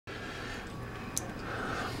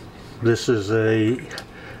This is a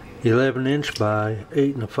 11" by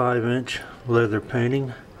 8 1/5" leather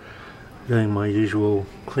painting. Doing my usual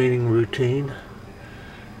cleaning routine.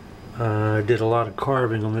 I did a lot of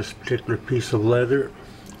carving on this particular piece of leather.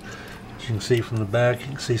 As you can see from the back, you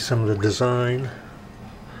can see some of the design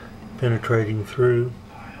penetrating through.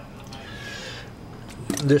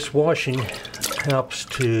 This washing helps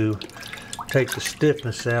to take the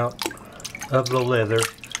stiffness out of the leather,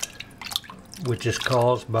 which is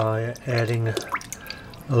caused by adding a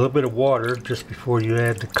little bit of water just before you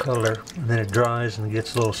add the color, and then it dries and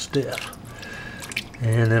gets a little stiff.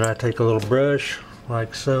 And then I take a little brush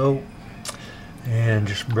like so and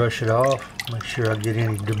just brush it off, make sure I get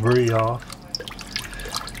any debris off.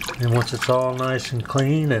 And once it's all nice and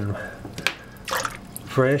clean and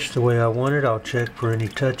fresh the way I want it, I'll check for any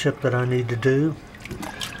touch-up that I need to do.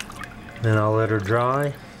 Then I'll let her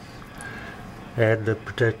dry, add the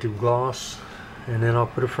protective gloss, and then I'll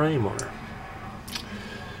put a frame on her.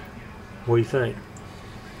 What do you think?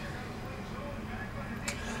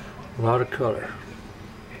 A lot of color.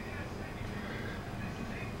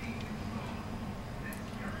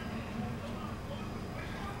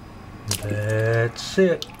 That's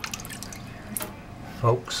it,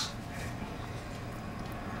 folks.